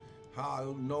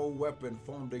How no weapon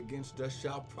formed against us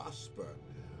shall prosper.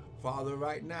 Father,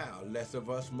 right now, less of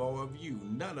us, more of you.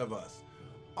 None of us,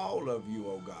 all of you,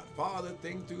 oh God. Father,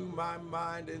 think through my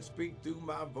mind and speak through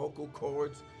my vocal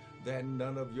cords that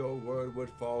none of your word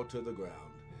would fall to the ground.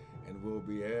 And we'll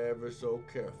be ever so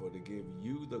careful to give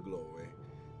you the glory,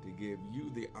 to give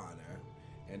you the honor,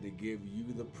 and to give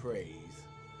you the praise.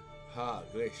 Ha,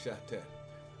 Gleshate.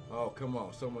 Oh, come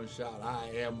on. Someone shout, I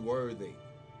am worthy.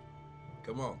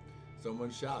 Come on.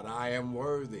 Someone shout, I am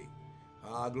worthy.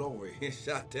 Ah, glory.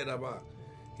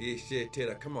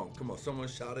 Come on, come on. Someone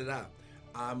shout it out.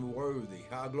 I'm worthy.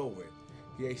 Ah, glory.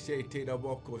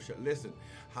 Listen,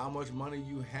 how much money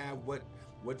you have, what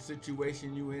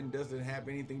situation you in doesn't have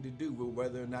anything to do with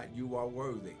whether or not you are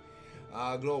worthy.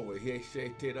 Ah, glory.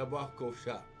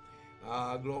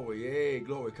 Ah, glory. Hey,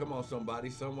 glory. Come on, somebody.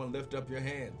 Someone lift up your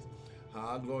hands.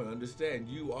 Ah, glory. Understand,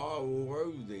 you are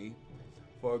worthy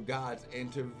for God's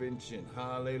intervention.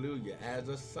 Hallelujah. As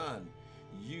a son,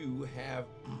 you have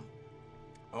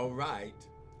a right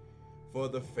for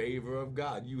the favor of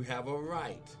God. You have a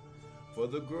right for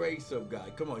the grace of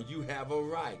God. Come on, you have a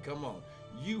right. Come on,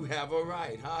 you have a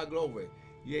right. Ha, glory.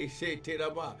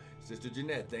 Sister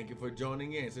Jeanette, thank you for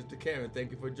joining in. Sister Karen,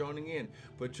 thank you for joining in.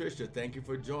 Patricia, thank you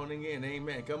for joining in.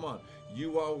 Amen. Come on,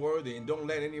 you are worthy, and don't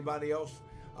let anybody else,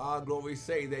 glory,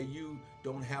 say that you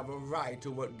don't have a right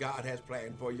to what God has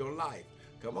planned for your life.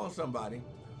 Come on, somebody.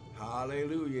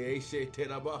 Hallelujah.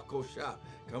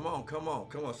 Come on, come on,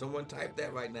 come on. Someone type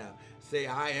that right now. Say,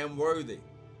 I am worthy.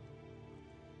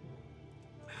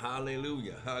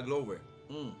 Hallelujah. Glory.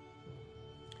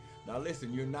 Now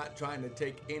listen, you're not trying to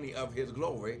take any of his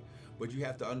glory, but you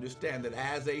have to understand that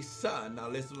as a son, now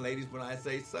listen, ladies, when I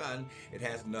say son, it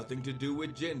has nothing to do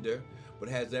with gender, but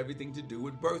it has everything to do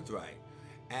with birthright.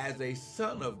 As a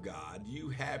son of God, you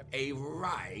have a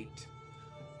right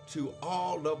to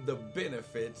all of the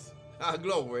benefits,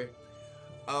 glory,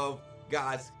 of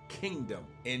God's kingdom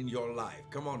in your life.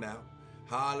 Come on now.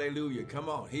 Hallelujah. Come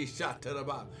on. He shot to the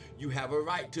bottom. You have a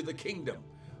right to the kingdom.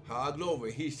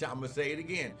 Glory. He shot. I'm going to say it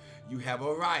again. You have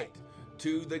a right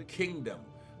to the kingdom.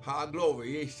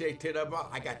 Glory.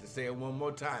 I got to say it one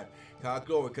more time.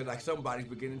 Glory, because like somebody's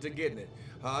beginning to get it.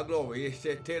 Glory.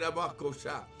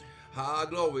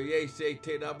 Glory.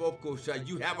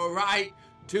 You have a right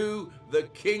to the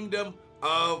kingdom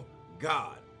of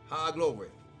God. Glory.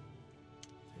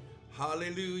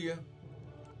 Hallelujah.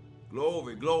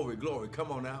 Glory, glory, glory.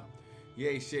 Come on now.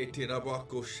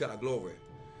 Glory.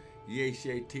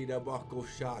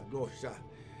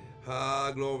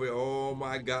 Glory. Oh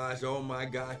my gosh. Oh my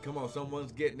God. Come on.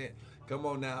 Someone's getting it. Come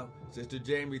on now. Sister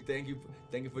Jamie, thank you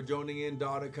for joining in,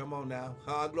 daughter. Come on now.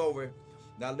 Glory.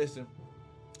 Now listen.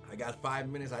 I got 5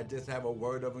 minutes. I just have a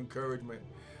word of encouragement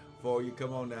for you.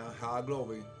 Come on now.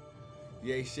 Glory.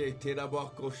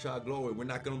 Glory. We're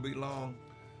not going to be long.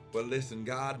 But listen,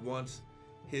 God wants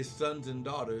his sons and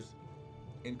daughters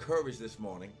encouraged this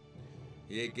morning.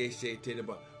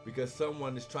 Because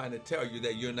someone is trying to tell you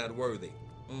that you're not worthy.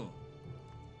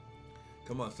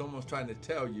 Come on, someone's trying to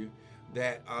tell you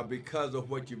that because of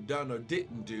what you've done or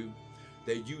didn't do,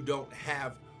 that you don't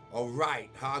have a right,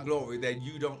 glory, that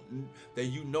you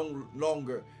no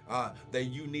longer, that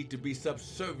you need to be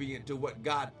subservient to what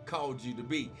God called you to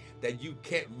be, that you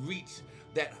can't reach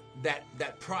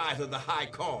that prize of the high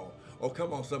call. Oh,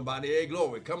 come on, somebody. Hey,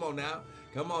 glory. Come on now.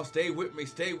 Come on, stay with me.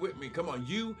 Stay with me. Come on.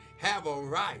 You have a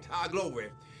right,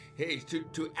 glory, hey,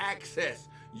 to access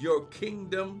your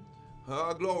kingdom.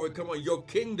 Glory. Come on, your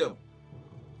kingdom.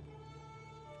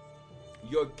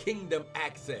 Your kingdom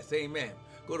access. Amen.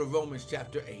 Go to Romans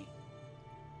chapter 8.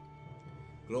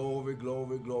 Glory,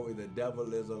 glory, glory. The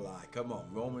devil is a lie. Come on.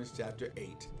 Romans chapter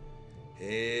 8.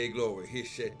 Hey, glory.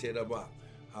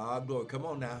 Glory. Come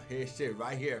on now. Hey, shit.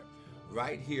 Right here.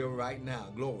 Right here, right now.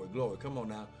 Glory, glory. Come on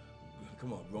now.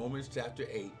 Come on. Romans chapter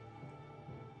 8.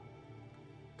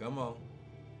 Come on.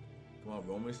 Come on.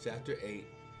 Romans chapter 8.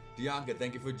 Dianca,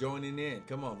 thank you for joining in.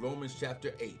 Come on. Romans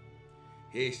chapter 8.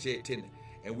 Hey, shit.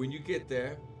 And when you get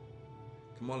there,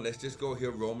 come on, let's just go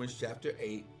here. Romans chapter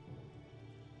 8.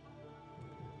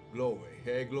 Glory.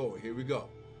 Hey, glory. Here we go.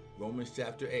 Romans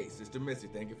chapter 8. Sister Missy,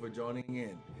 thank you for joining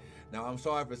in. Now, I'm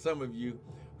sorry for some of you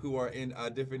who are in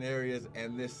different areas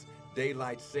and this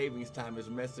daylight savings time is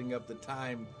messing up the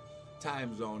time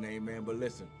zone. Amen. But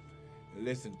listen,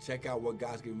 check out what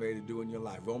God's getting ready to do in your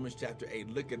life. Romans chapter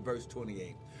 8. Look at verse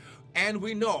 28. And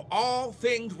we know all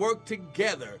things work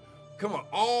together. Come on,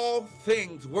 all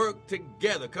things work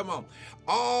together. Come on,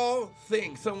 all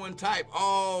things. Someone type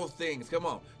all things. Come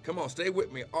on, stay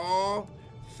with me. All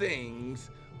things.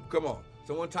 Come on,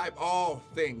 someone type all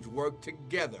things work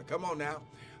together. Come on now.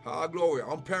 Glory.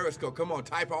 On Periscope, come on,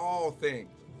 type all things.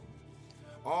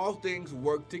 All things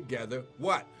work together,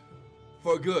 what?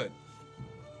 For good.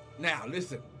 Now,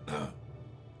 listen.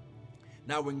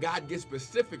 Now, when God gets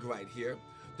specific right here,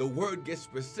 the word gets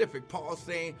specific. Paul's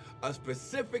saying a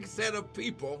specific set of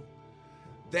people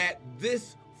that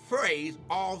this phrase,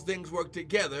 all things work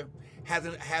together, has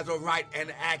a right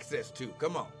and access to.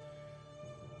 Come on.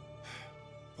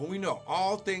 When we know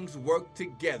all things work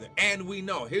together, and we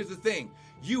know, here's the thing,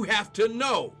 you have to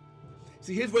know.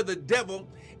 See, here's where the devil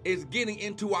is getting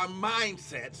into our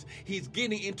mindsets. He's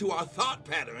getting into our thought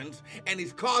patterns, and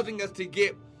he's causing us to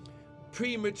get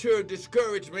premature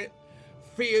discouragement,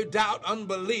 fear, doubt,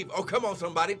 unbelief. Oh, come on,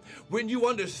 somebody. When you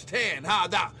understand,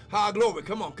 glory,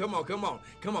 come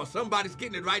on. Somebody's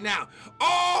getting it right now.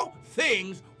 All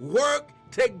things work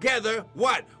together,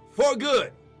 what? For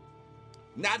good.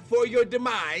 Not for your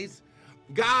demise.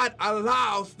 God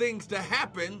allows things to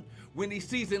happen when he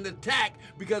sees an attack,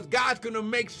 because God's going to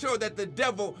make sure that the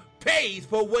devil pays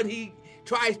for what he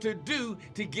tries to do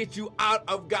to get you out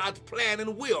of God's plan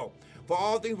and will. For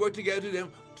all things work together to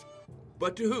them,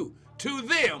 but to who? To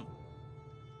them.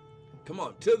 Come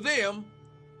on, to them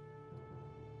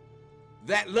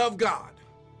that love God.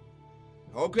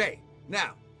 Okay,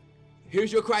 now,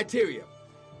 here's your criteria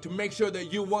to make sure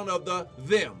that you're one of the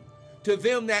them. To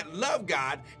them that love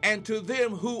God, and to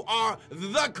them who are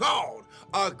the called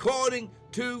according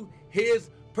to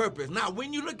his purpose. Now,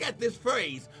 when you look at this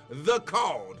phrase, the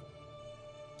called,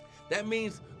 that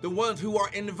means the ones who are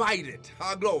invited,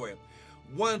 glory,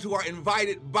 ones who are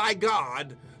invited by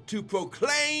God to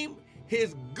proclaim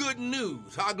his good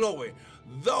news, glory.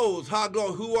 Those,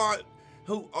 glory,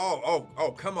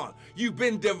 come on. You've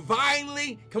been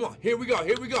divinely, come on, here we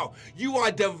go. You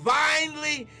are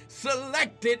divinely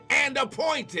selected and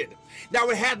appointed. Now,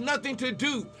 it has nothing to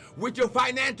do with your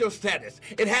financial status.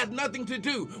 It has nothing to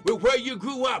do with where you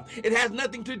grew up. It has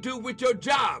nothing to do with your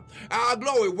job.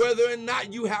 Glory, whether or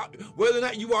not you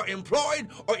are employed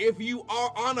or if you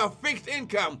are on a fixed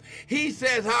income. He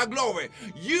says, glory,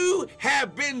 you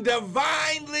have been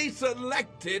divinely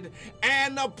selected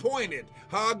and appointed.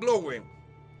 Glory.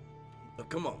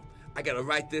 Come on, I got to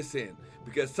write this in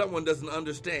because someone doesn't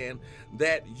understand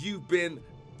that you've been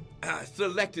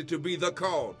selected to be the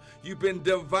called. You've been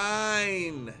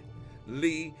divinely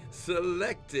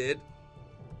selected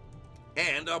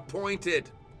and appointed.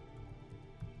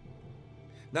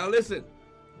 Now listen.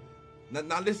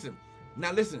 Now listen.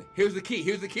 Here's the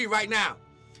key right now.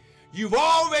 You've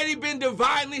already been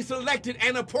divinely selected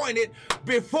and appointed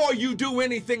before you do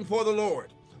anything for the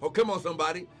Lord. Oh, come on,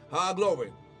 somebody.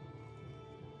 Glory.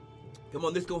 Come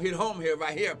on, this gonna hit home here,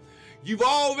 right here. You've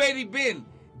already been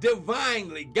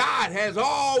divinely. God has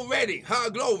already,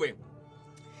 glory.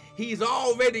 He's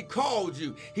already called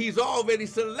you. He's already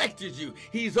selected you.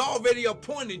 He's already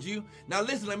appointed you. Now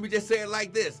listen, let me just say it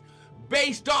like this.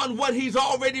 Based on what he's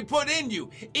already put in you,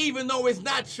 even though it's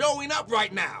not showing up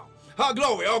right now.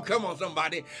 Glory. Oh, come on,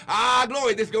 somebody.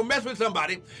 Glory. This is going to mess with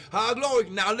somebody. Glory.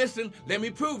 Now listen, let me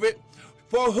prove it.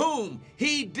 For whom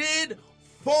he did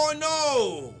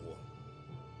foreknow.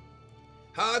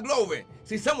 Glory.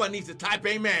 See, someone needs to type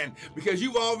amen because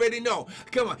you already know.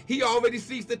 Come on. He already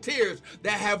sees the tears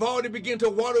that have already begun to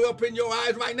water up in your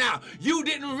eyes right now. You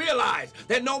didn't realize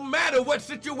that no matter what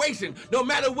situation, no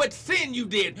matter what sin you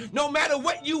did, no matter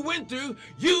what you went through,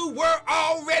 you were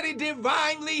already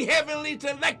divinely, heavenly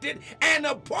selected and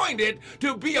appointed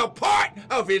to be a part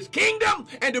of his kingdom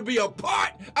and to be a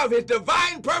part of his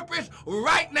divine purpose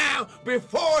right now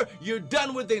before you're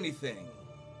done with anything.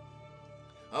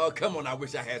 Oh, come on, I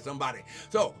wish I had somebody.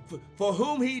 So, for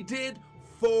whom he did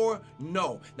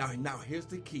foreknow. Now, here's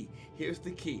the key. Here's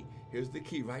the key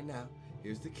right now.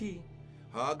 Here's the key.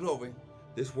 Glory.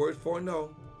 This word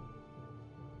foreknow.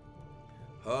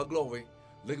 Glory.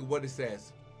 Look at what it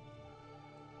says.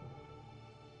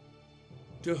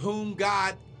 To whom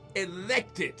God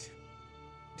elected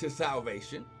to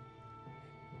salvation.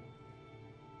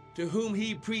 To whom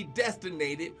he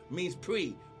predestinated, means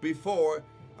before,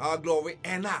 glory,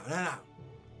 and now.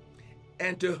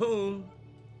 And to whom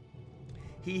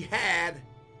he had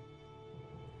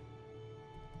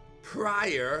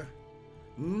prior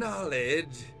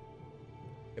knowledge,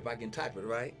 if I can type it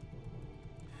right,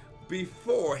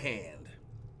 beforehand.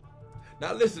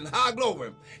 Now listen,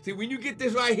 glory. See, when you get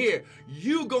this right here,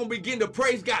 you're going to begin to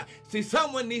praise God. See,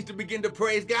 someone needs to begin to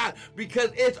praise God because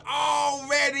it's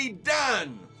already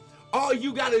done. All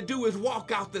you got to do is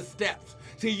walk out the steps.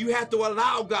 See, you have to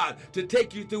allow God to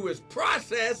take you through his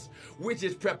process, which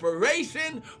is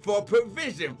preparation for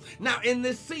provision. Now, in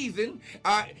this season,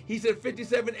 he said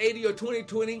 5780 or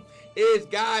 2020 is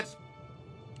God's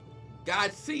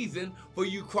God's season for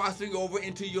you crossing over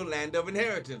into your land of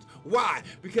inheritance. Why?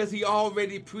 Because he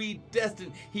already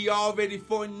predestined. He already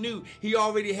foreknew. He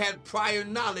already had prior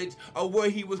knowledge of where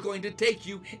he was going to take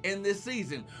you in this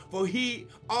season. For he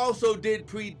also did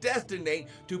predestinate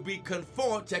to be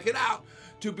conformed, check it out,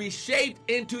 to be shaped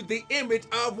into the image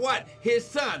of what? His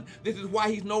son. This is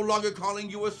why he's no longer calling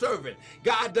you a servant.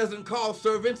 God doesn't call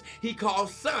servants, he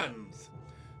calls sons.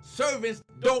 Servants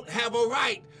don't have a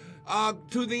right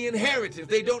to the inheritance.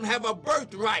 They don't have a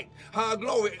birthright,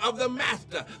 glory, of the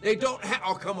master. They don't have,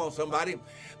 oh, come on, somebody,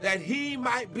 that he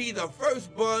might be the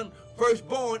firstborn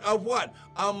of what?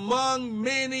 Among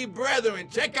many brethren.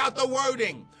 Check out the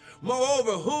wording.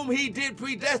 Moreover, whom he did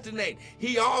predestinate,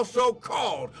 he also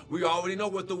called. We already know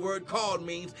what the word called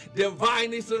means.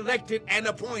 Divinely selected and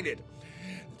appointed.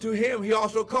 To him he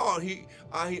also called. He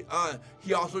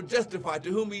also justified. To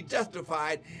whom he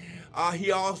justified,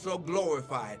 he also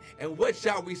glorified. And what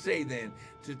shall we say then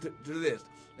to this?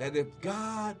 That if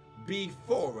God be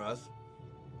for us,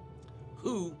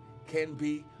 who can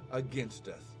be against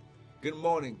us? Good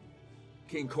morning,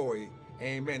 King Corey.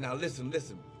 Amen. Now listen.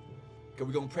 Because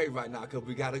we're going to pray right now because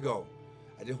we got to go.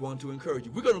 I just want to encourage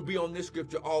you. We're going to be on this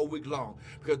scripture all week long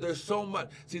because there's so much.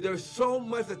 See, there's so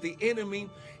much that the enemy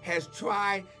has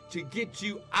tried to get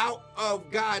you out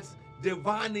of God's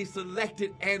divinely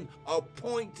selected and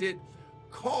appointed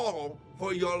call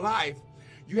for your life.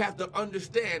 You have to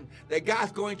understand that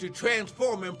God's going to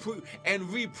transform and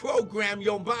reprogram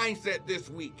your mindset this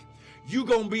week. You're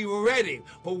going to be ready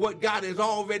for what God has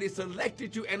already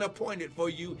selected you and appointed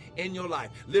for you in your life.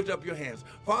 Lift up your hands.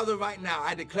 Father, right now,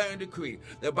 I declare and decree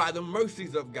that by the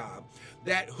mercies of God,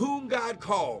 that whom God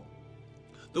called,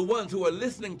 the ones who are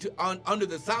listening to under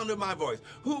the sound of my voice,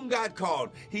 whom God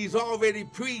called, he's already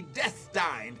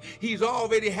predestined. He's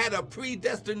already had a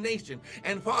predestination.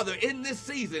 And Father, in this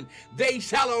season, they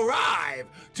shall arrive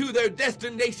to their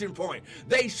destination point.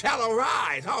 They shall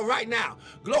arise. All right now.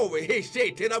 Glory.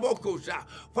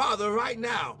 Father, right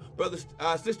now, brother,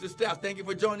 sister Steph, thank you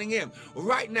for joining in.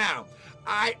 Right now,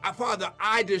 Father,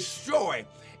 I destroy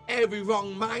every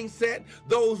wrong mindset,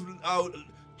 those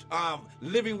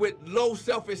living with low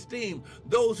self-esteem,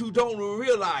 those who don't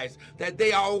realize that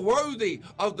they are worthy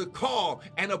of the call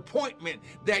and appointment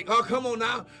that, come on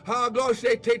now,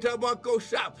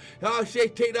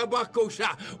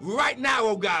 right now,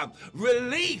 oh God,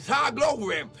 release,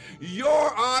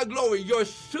 glory, your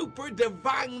super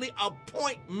divinely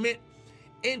appointment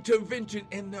intervention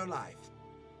in their life.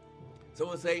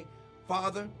 Someone say,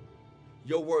 Father,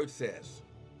 your word says,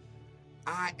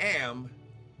 I am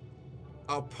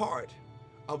a part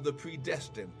of the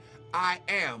predestined. I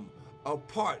am a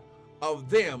part of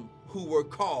them who were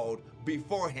called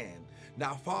beforehand.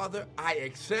 Now, Father, I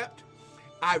accept,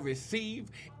 I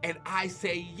receive, and I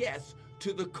say yes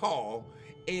to the call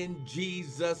in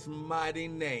Jesus' mighty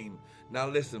name. Now,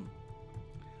 listen.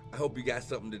 I hope you got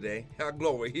something today.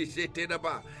 Glory.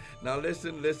 Now,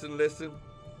 listen. Listen,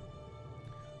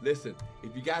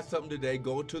 if you got something today,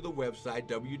 go to the website,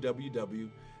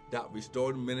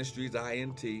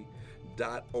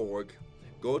 www.restoredministriesint.org.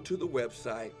 Go to the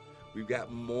website. We've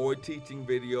got more teaching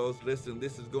videos. Listen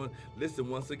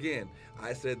once again.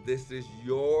 I said this is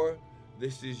your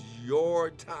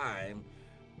time,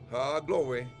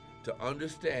 glory, to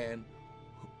understand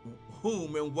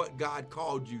whom and what God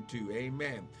called you to.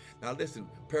 Amen. Now listen,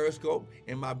 Periscope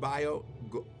in my bio,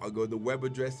 go the web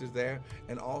address is there.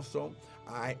 And also,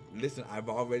 I've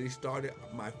already started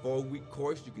my 4-week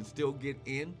course. You can still get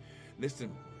in. Listen,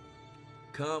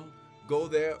 go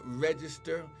there,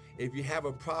 register. If you have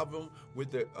a problem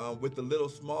with the little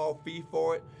small fee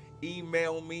for it,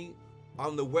 email me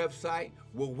on the website.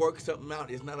 We'll work something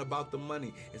out. It's not about the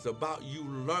money. It's about you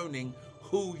learning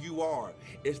who you are.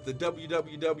 It's the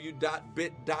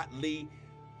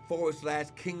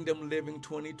www.bit.ly/Kingdom Living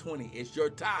 2020. It's your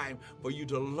time for you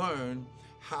to learn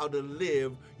how to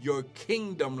live your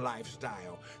kingdom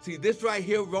lifestyle. See, this right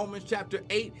here, Romans chapter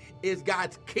 8, is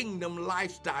God's kingdom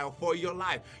lifestyle for your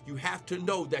life. You have to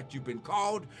know that you've been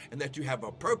called and that you have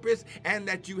a purpose and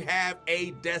that you have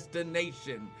a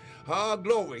destination.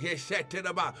 Glory.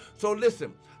 So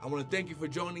listen, I want to thank you for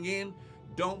joining in.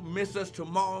 Don't miss us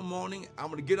tomorrow morning. I'm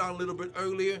going to get on a little bit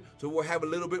earlier, so we'll have a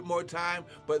little bit more time.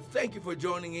 But thank you for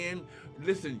joining in.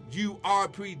 Listen, you are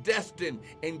predestined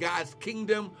in God's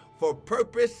kingdom for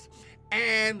purpose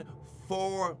and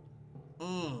for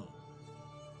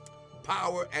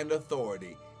power and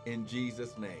authority in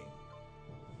Jesus' name.